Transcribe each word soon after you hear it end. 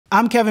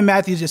I'm Kevin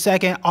Matthews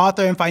II,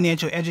 author and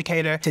financial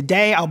educator.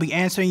 Today, I'll be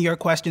answering your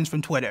questions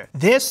from Twitter.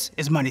 This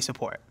is Money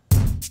Support.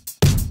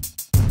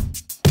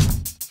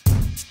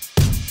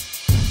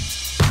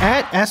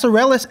 At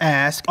Asarelis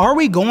asks, are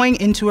we going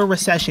into a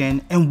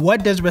recession, and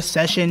what does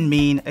recession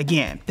mean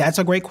again? That's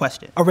a great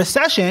question. A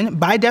recession,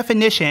 by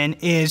definition,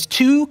 is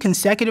 2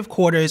 consecutive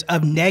quarters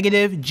of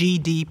negative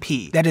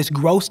GDP, that is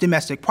gross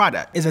domestic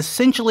product, is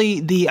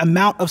essentially the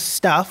amount of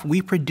stuff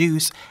we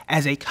produce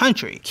as a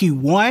country.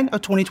 Q1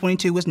 of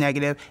 2022 was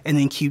negative, and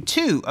then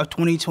Q2 of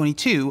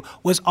 2022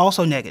 was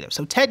also negative.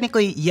 So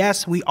technically,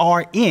 yes, we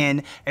are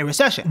in a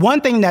recession. One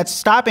thing that's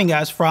stopping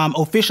us from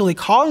officially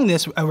calling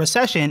this a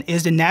recession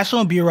is the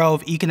National Bureau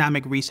of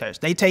Economic Research.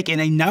 They take in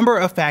a number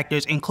of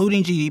factors,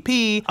 including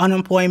GDP,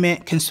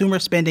 unemployment, consumer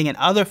spending, and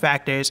other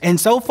factors, and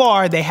so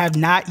far they have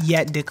not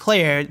yet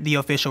declared the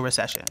official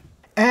recession.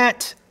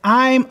 At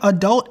I'm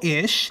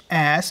Adult-ish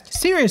asked,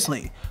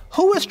 seriously,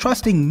 who is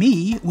trusting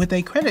me with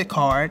a credit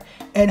card,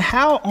 and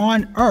how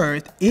on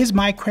earth is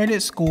my credit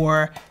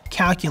score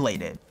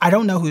calculated? I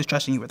don't know who's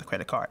trusting you with a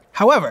credit card.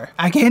 However,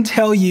 I can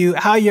tell you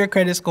how your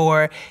credit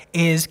score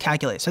is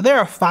calculated. So there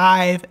are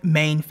 5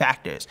 main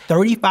factors.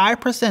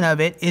 35%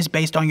 of it is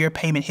based on your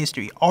payment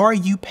history. Are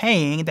you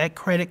paying that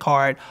credit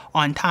card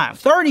on time?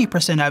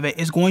 30% of it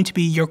is going to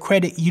be your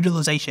credit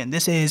utilization.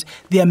 This is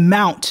the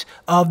amount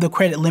of the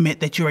credit limit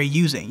that you are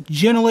using.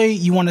 Generally,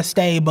 you want to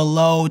stay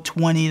below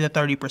 20 to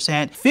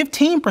 30%.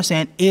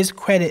 15% is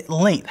credit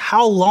length.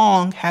 How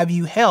long have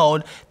you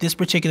held this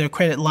particular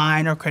credit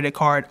line or credit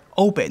card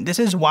open? This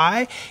is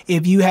why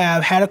if you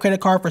have had a credit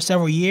card for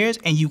several years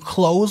and you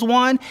close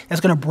one,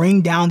 that's going to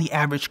bring down the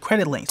average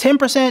credit length.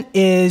 10%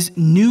 is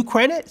new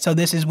credit. So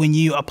this is when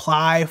you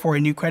apply for a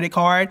new credit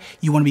card.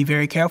 You want to be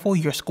very careful.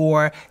 Your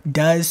score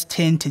does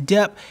tend to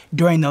dip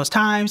during those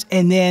times.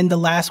 And then the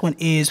last one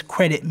is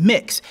credit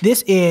mix.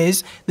 This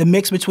is the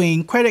mix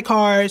between credit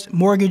cards,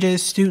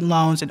 mortgages, student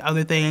loans, and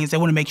other things. They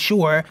want to make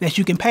sure that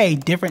you can pay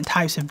different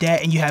types of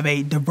debt and you have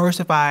a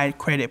diversified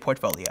credit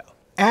portfolio.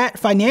 At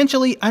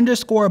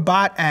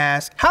financially_bot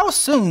asks, how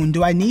soon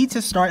do I need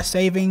to start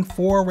saving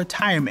for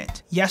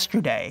retirement?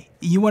 Yesterday.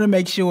 You want to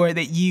make sure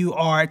that you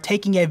are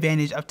taking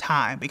advantage of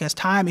time, because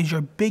time is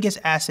your biggest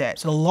asset.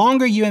 So the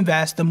longer you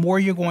invest, the more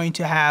you're going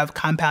to have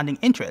compounding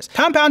interest.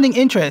 Compounding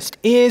interest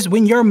is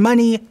when your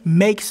money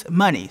makes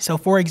money. So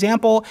for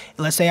example,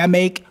 let's say I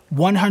make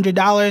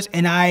 $100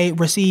 and I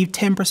receive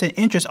 10%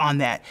 interest on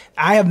that.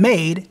 I have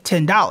made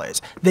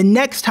 $10. The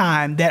next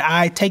time that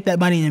I take that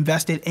money and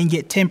invest it and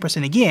get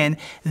 10% again,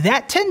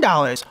 that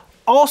 $10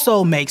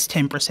 also makes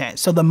 10%.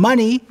 So the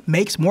money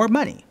makes more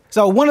money.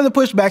 So one of the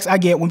pushbacks I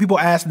get when people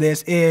ask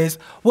this is,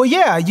 well,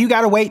 yeah, you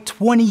gotta wait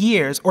 20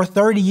 years or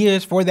 30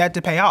 years for that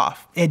to pay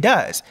off. It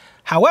does.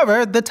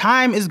 However, the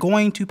time is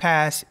going to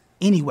pass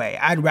anyway.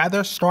 I'd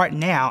rather start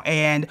now,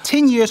 and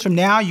 10 years from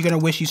now, you're gonna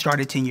wish you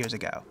started 10 years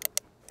ago.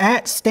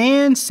 At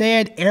Stan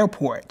Said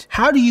Airport,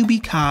 how do you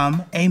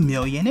become a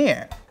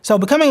millionaire? So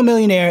becoming a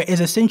millionaire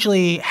is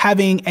essentially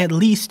having at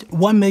least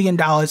 $1 million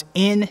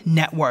in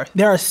net worth.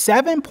 There are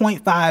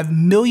 7.5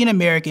 million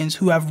Americans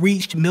who have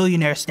reached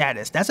millionaire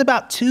status. That's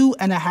about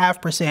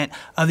 2.5%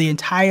 of the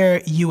entire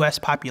US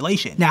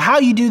population. Now, how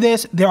you do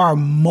this, there are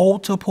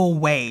multiple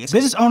ways.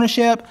 Business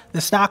ownership,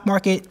 the stock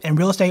market, and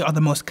real estate are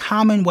the most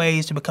common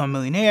ways to become a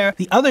millionaire.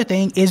 The other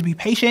thing is be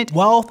patient.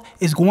 Wealth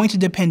is going to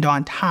depend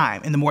on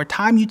time, and the more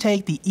time you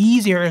take, the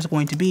easier it's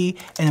going to be,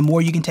 and the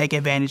more you can take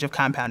advantage of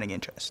compounding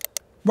interest.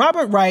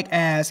 Robert Reich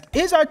asks,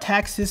 is our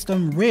tax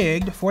system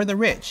rigged for the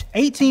rich?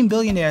 18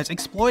 billionaires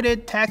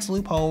exploited tax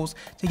loopholes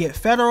to get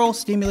federal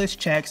stimulus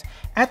checks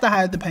at the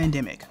height of the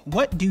pandemic.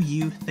 What do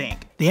you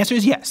think? The answer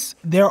is yes.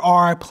 There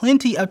are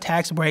plenty of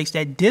tax breaks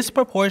that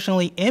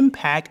disproportionately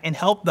impact and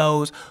help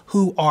those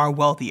who are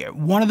wealthier.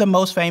 One of the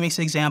most famous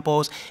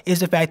examples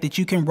is the fact that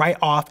you can write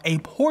off a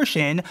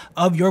portion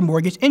of your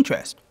mortgage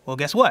interest. Well,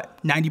 guess what?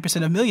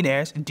 90% of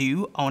millionaires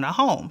do own a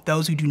home.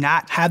 Those who do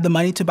not have the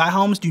money to buy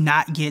homes do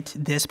not get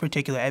this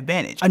particular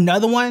advantage.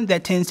 Another one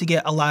that tends to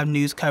get a lot of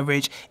news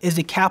coverage is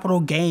the capital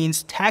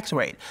gains tax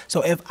rate.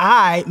 So if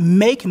I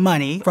make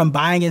money from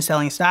buying and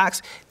selling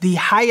stocks, the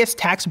highest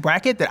tax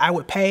bracket that I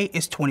would pay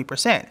is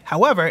 20%.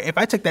 However, if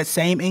I took that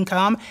same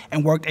income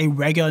and worked a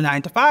regular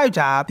 9-to-5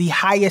 job, the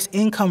highest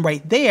income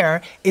rate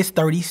there is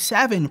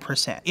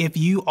 37%. If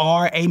you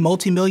are a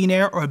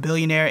multimillionaire or a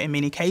billionaire in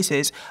many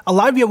cases, a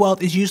lot of your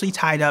wealth is usually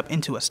tied up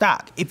into a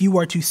stock. If you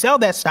were to sell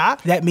that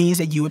stock, that means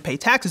that you would pay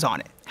taxes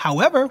on it.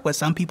 However, what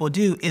some people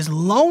do is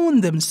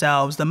loan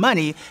themselves the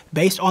money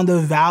based on the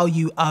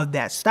value of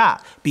that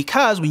stock.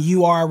 Because when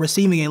you are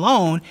receiving a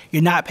loan,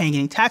 you're not paying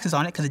any taxes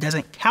on it because it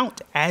doesn't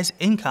count as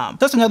income.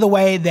 That's another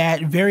way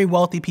that very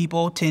wealthy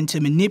people tend to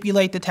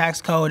manipulate the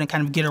tax code and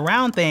kind of get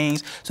around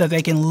things so that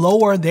they can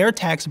lower their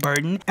tax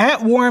burden.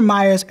 At Warren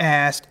Myers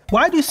asked,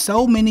 why do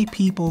so many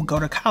people go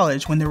to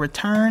college when the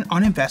return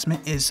on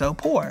investment is so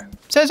poor?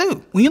 Says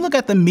who? When you look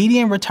at the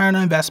median return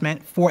on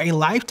investment for a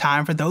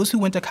lifetime for those who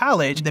went to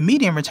college, the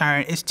median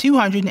return is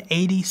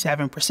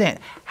 287%.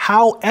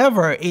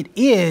 However, it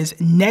is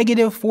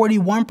negative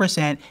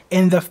 41%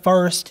 in the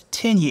first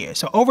 10 years.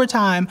 So over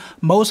time,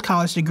 most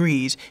college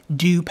degrees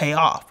do pay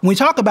off. When we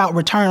talk about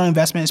return on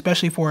investment,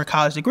 especially for a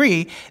college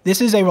degree,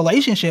 this is a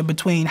relationship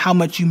between how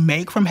much you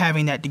make from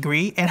having that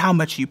degree and how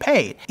much you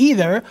paid.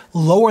 Either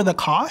lower the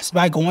cost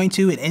by going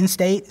to an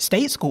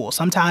in-state school.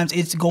 Sometimes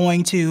it's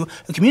going to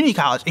a community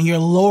college and you're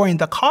lowering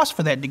the cost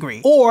for that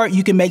degree. Or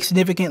you can make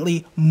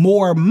significantly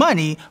more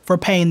money for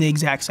paying the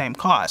exact same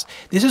cost.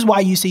 This is why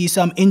you see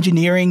some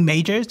engineering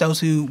majors, those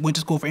who went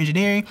to school for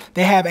engineering,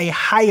 they have a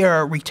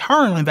higher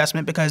return on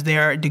investment because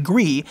their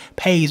degree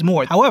pays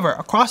more. However,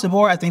 across the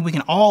board, I think we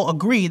can all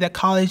agree that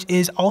college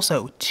is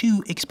also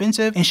too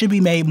expensive and should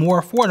be made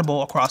more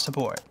affordable across the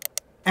board.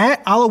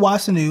 At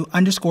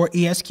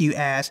Alawasanu_ESQ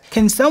asks,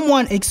 can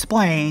someone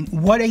explain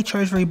what a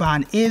treasury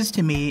bond is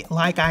to me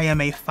like I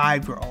am a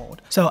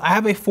 5-year-old? So I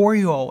have a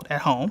 4-year-old at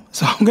home,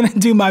 so I'm gonna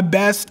do my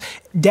best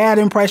dad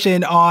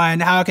impression on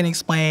how I can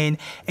explain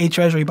a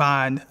treasury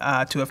bond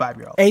to a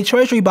 5-year-old. A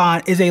treasury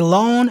bond is a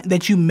loan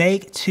that you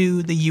make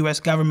to the US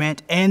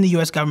government, and the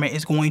US government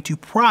is going to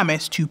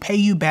promise to pay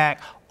you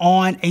back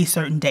on a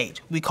certain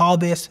date. We call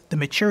this the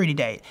maturity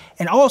date.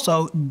 And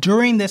also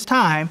during this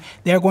time,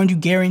 they're going to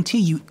guarantee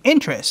you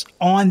interest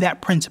on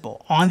that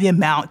principal, on the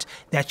amount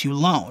that you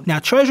loan. Now,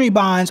 treasury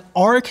bonds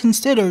are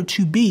considered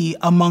to be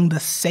among the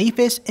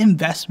safest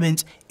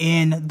investments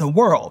in the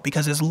world,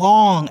 because as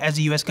long as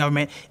the US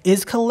government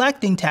is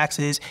collecting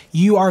taxes,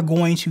 you are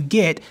going to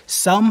get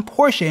some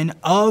portion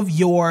of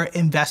your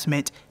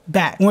investment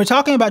back. When we're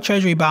talking about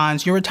treasury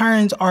bonds, your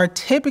returns are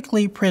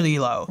typically pretty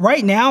low.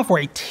 Right now, for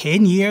a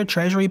 10-year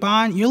treasury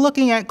bond, you're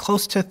looking at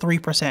close to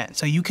 3%.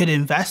 So you could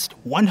invest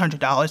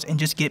 $100 and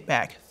just get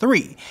back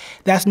 $3.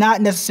 That's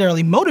not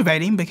necessarily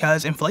motivating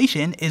because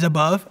inflation is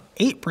above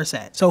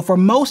 8%. So for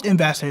most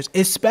investors,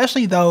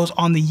 especially those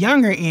on the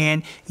younger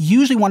end,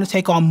 usually want to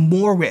take on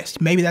more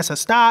risk. Maybe that's a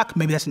stock,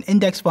 maybe that's an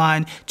index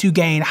fund to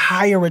gain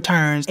higher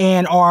returns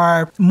and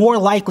are more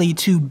likely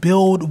to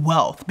build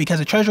wealth, because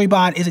a treasury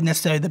bond isn't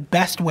necessarily the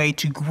best way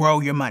to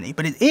grow your money,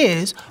 but it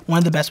is one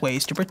of the best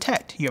ways to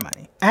protect your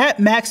money. At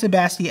Max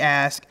Sebasti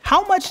asks,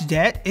 how much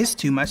debt is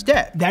too much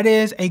debt? That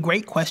is a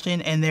great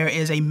question, and there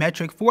is a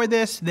metric for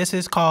this. This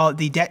is called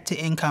the debt to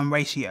income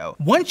ratio.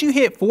 Once you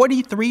hit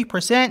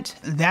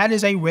 43%, that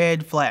is a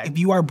red flag. If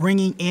you are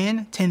bringing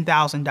in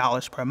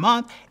 $10,000 per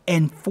month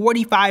and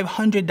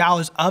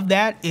 $4,500 of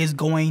that is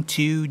going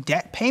to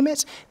debt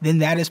payments, then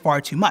that is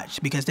far too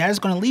much, because that is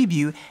going to leave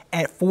you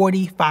at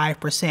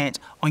 45%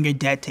 on your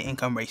debt to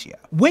income ratio.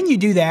 When you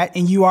do that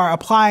and you are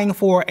applying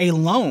for a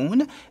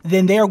loan,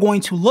 then they are going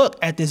to look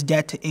at this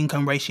debt to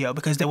income ratio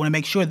because they want to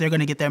make sure they're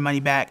going to get their money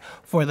back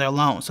for their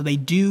loan. So they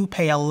do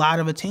pay a lot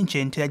of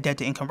attention to that debt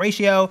to income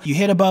ratio. You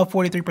hit above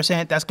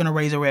 43%, that's going to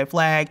raise a red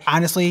flag.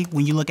 Honestly,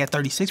 when you look at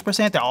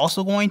 36%, they're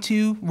also going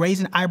to raise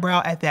an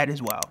eyebrow at that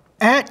as well.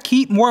 At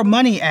Keep More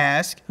Money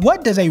asks,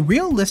 what does a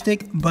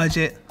realistic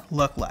budget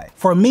look like?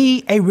 For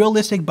me, a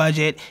realistic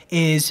budget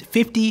is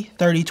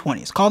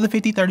 50-30-20. It's called the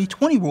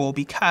 50-30-20 rule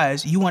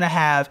because you want to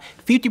have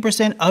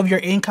 50% of your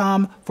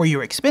income for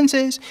your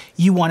expenses,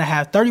 you want to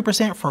have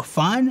 30% for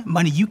fun,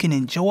 money you can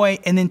enjoy,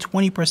 and then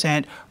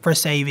 20% for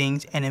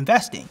savings and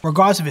investing.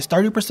 Regardless if it's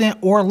 30%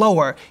 or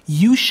lower,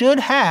 you should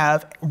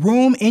have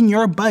room in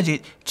your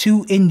budget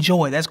to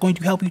enjoy. That's going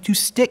to help you to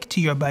stick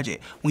to your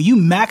budget. When you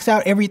max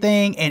out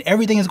everything and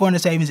everything is going to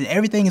savings and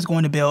everything is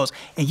going to bills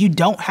and you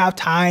don't have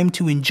time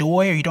to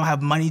enjoy, or you don't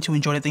have money to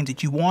enjoy the things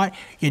that you want,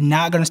 you're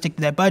not going to stick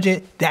to that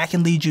budget. That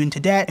can lead you into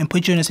debt and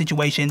put you in a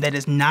situation that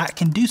is not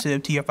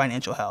conducive to your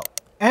financial health.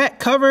 At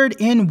Covered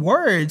in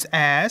Words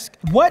asks,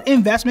 what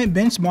investment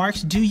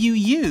benchmarks do you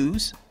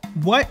use?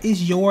 What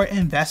is your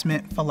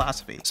investment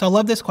philosophy? So I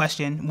love this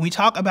question. When we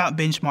talk about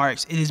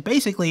benchmarks, it is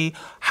basically,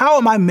 how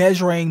am I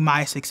measuring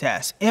my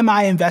success? Am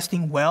I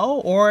investing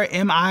well, or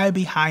am I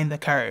behind the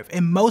curve?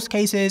 In most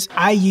cases,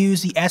 I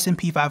use the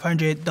S&P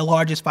 500, the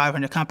largest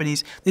 500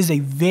 companies. This is a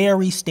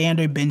very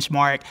standard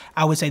benchmark.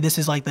 I would say this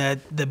is like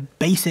the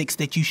basics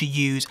that you should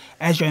use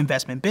as your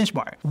investment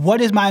benchmark. What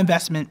is my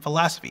investment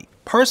philosophy?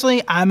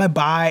 Personally, I'm a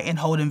buy and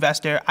hold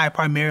investor. I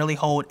primarily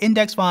hold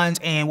index funds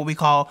and what we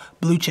call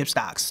blue chip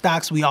stocks,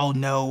 stocks we all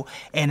know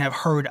and have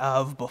heard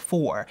of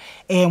before.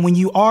 And when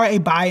you are a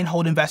buy and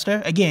hold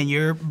investor, again,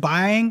 you're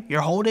buying,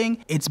 you're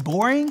holding, it's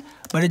boring,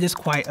 but it is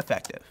quite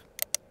effective.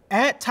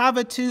 At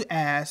Tava2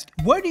 asks,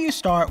 where do you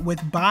start with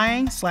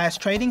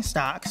buying/trading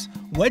stocks?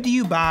 What do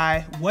you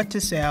buy, what to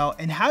sell,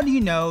 and how do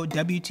you know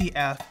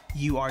WTF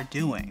you are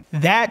doing?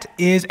 That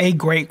is a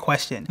great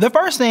question. The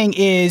first thing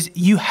is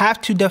you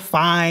have to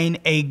define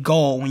a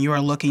goal when you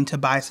are looking to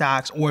buy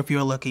stocks or if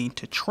you're looking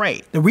to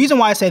trade. The reason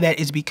why I say that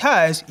is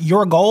because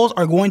your goals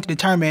are going to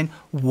determine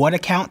what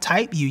account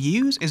type you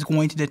use, is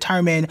going to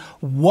determine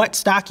what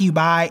stock you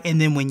buy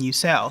and then when you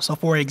sell. So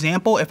for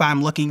example, if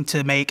I'm looking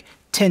to make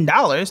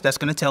 $10, that's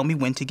going to tell me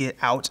when to get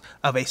out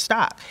of a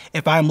stock.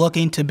 If I'm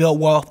looking to build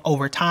wealth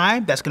over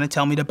time, that's going to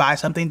tell me to buy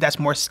something that's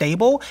more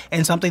stable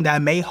and something that I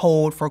may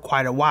hold for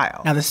quite a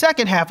while. Now, the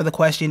second half of the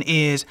question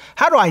is,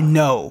 how do I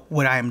know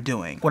what I am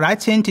doing? What I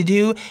tend to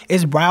do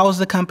is browse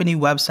the company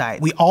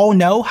website. We all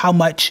know how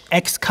much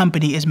X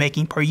company is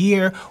making per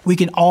year. We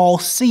can all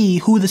see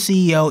who the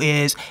CEO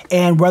is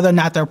and whether or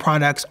not their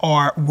products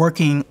are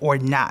working or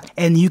not.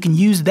 And you can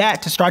use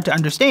that to start to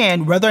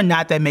understand whether or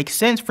not that makes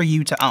sense for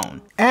you to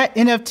own. At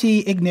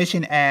NFT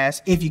Ignition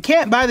asks, if you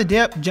can't buy the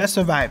dip, just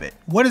survive it.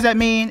 What does that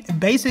mean?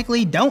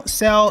 Basically, don't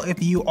sell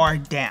if you are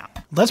down.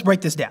 Let's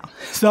break this down.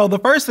 So the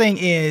first thing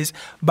is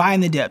buying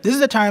the dip. This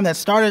is a term that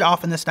started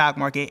off in the stock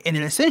market, and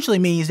it essentially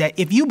means that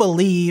if you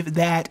believe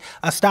that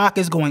a stock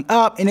is going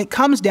up and it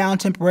comes down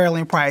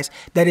temporarily in price,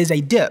 that is a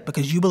dip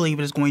because you believe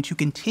it is going to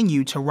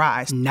continue to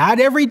rise. Not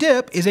every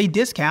dip is a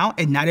discount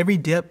and not every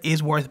dip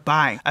is worth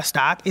buying. A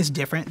stock is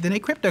different than a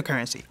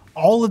cryptocurrency.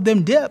 All of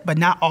them dip, but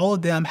not all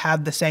of them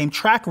have the same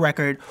track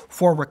record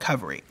for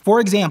recovery. For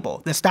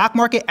example, the stock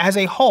market as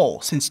a whole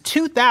since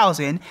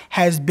 2000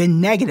 has been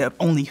negative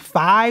only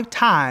 5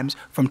 times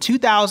from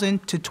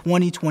 2000 to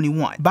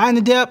 2021. Buying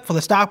the dip for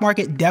the stock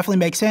market definitely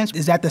makes sense.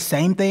 Is that the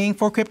same thing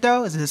for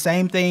crypto? Is it the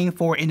same thing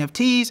for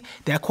NFTs?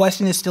 That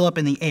question is still up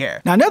in the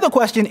air. Now, another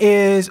question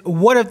is,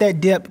 what if that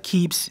dip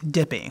keeps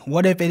dipping?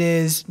 What if it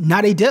is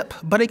not a dip,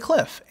 but a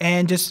cliff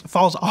and just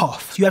falls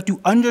off? You have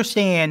to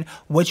understand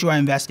what you are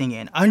investing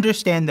in.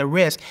 Understand the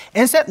risk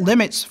and set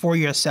limits for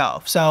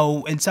yourself.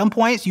 So in some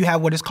points you have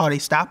what is called a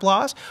stop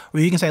loss,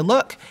 where you can say,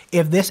 look,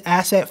 if this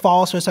asset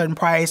falls to a certain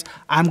price,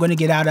 I'm going to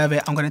get out of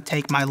it. I'm going to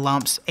take my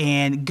lumps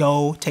and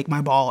go take my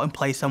ball and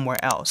play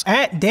somewhere else.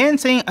 At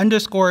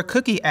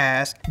dancing_cookie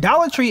asks,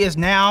 Dollar Tree is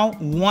now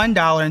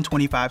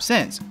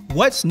 $1.25.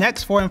 What's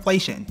next for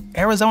inflation?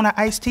 Arizona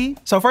iced tea?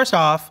 So first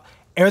off,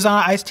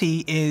 Arizona iced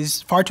tea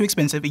is far too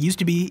expensive. It used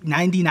to be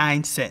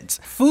 99 cents.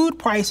 Food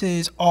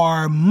prices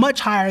are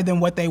much higher than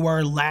what they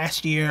were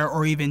last year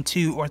or even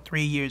 2 or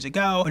 3 years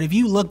ago. But if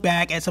you look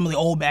back at some of the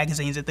old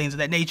magazines and things of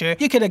that nature,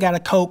 you could have got a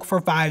Coke for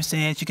 5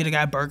 cents. You could have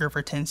got a burger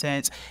for 10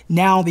 cents.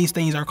 Now these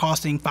things are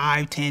costing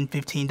 $5, $10,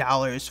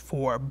 $15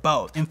 for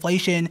both.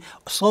 Inflation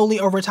slowly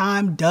over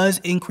time does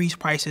increase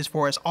prices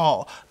for us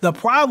all. The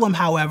problem,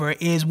 however,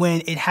 is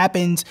when it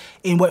happens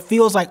in what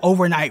feels like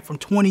overnight from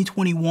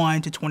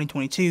 2021 to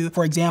 2022.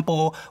 For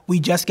example, we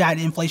just got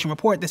an inflation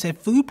report that said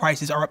food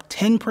prices are up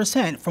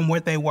 10% from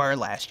what they were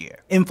last year.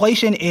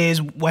 Inflation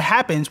is what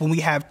happens when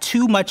we have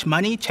too much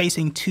money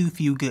chasing too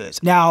few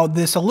goods. Now,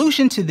 the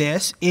solution to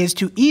this is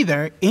to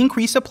either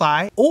increase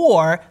supply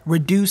or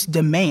reduce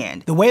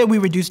demand. The way that we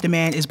reduce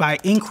demand is by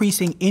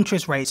increasing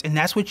interest rates, and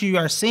that's what you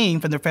are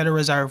seeing from the Federal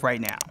Reserve right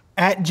now.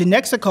 At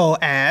Genexico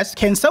asks,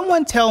 can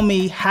someone tell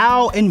me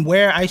how and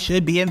where I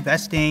should be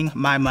investing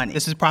my money?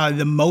 This is probably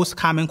the most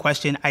common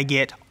question I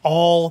get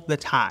all the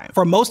time.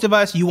 For most of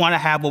us, you want to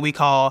have what we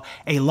call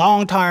a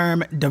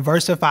long-term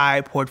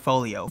diversified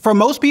portfolio. For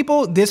most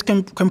people, this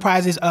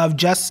comprises of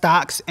just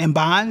stocks and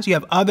bonds. You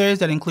have others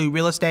that include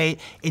real estate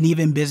and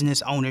even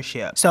business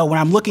ownership. So when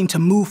I'm looking to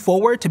move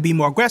forward to be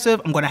more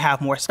aggressive, I'm going to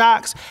have more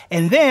stocks.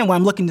 And then when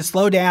I'm looking to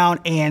slow down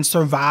and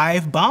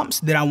survive bumps,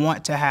 then I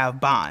want to have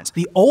bonds.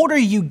 The older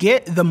you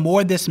get, the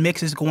more this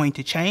mix is going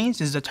to change.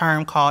 This is a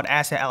term called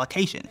asset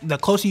allocation. The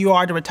closer you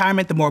are to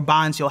retirement, the more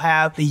bonds you'll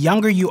have. The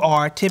younger you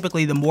are,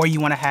 typically the more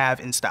you want to have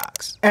in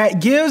stocks. At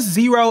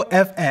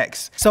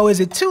Gives0FX, so is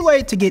it too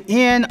late to get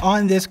in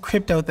on this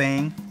crypto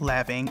thing?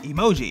 Laughing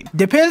emoji.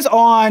 Depends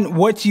on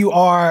what you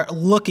are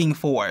looking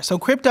for. So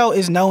crypto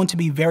is known to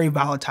be very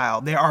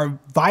volatile. There are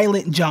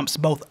violent jumps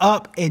both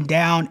up and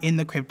down in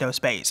the crypto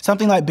space.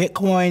 Something like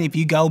Bitcoin, if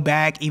you go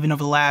back even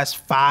over the last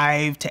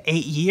 5 to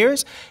 8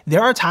 years,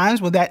 there are times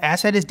where that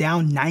asset is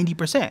down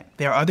 90%.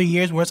 There are other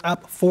years where it's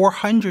up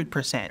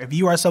 400%. If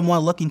you are someone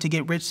looking to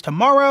get rich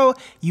tomorrow,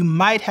 you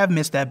might have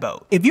missed that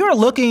boat. If you are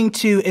looking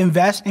to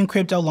invest in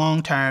crypto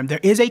long term, there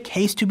is a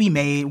case to be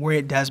made where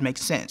it does make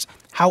sense.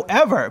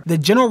 However, the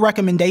general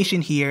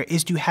recommendation here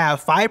is to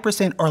have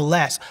 5% or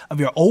less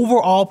of your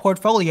overall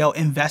portfolio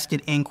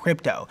invested in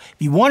crypto.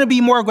 If you want to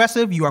be more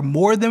aggressive, you are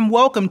more than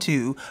welcome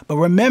to, but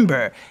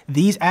remember,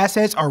 these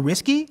assets are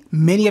risky,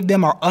 many of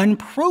them are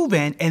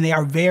unproven, and they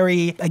are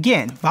very,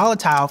 again,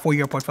 volatile for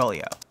your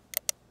portfolio.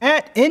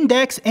 At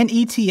Index and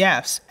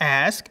ETFs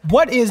ask,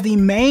 what is the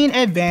main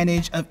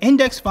advantage of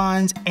index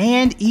funds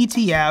and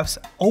ETFs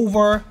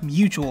over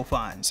mutual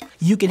funds?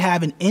 You can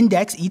have an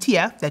index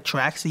ETF that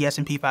tracks the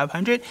S&P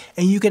 500,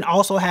 and you can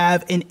also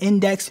have an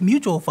index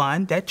mutual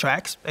fund that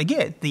tracks,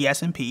 again, the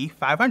S&P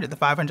 500, the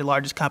 500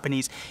 largest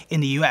companies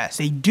in the US.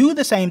 They do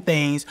the same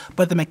things,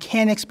 but the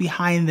mechanics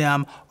behind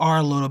them are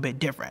a little bit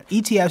different.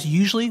 ETFs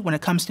usually, when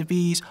it comes to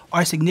fees,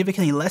 are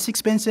significantly less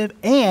expensive,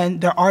 and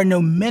there are no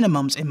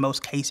minimums in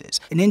most cases.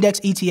 An index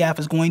ETF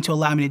is going to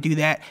allow me to do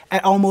that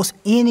at almost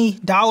any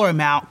dollar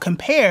amount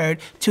compared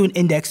to an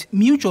index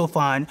mutual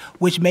fund,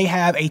 which may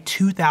have a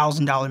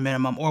 $2,000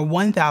 minimum or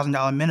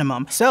 $1,000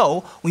 minimum.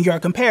 So when you're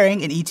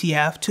comparing an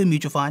ETF to a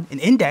mutual fund, an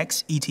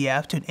index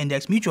ETF to an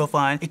index mutual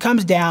fund, it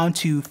comes down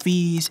to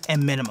fees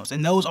and minimums.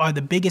 And those are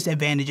the biggest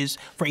advantages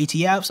for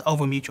ETFs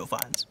over mutual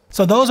funds.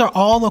 So those are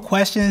all the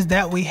questions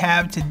that we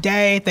have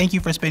today. Thank you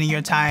for spending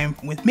your time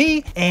with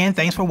me, and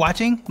thanks for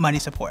watching Money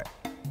Support.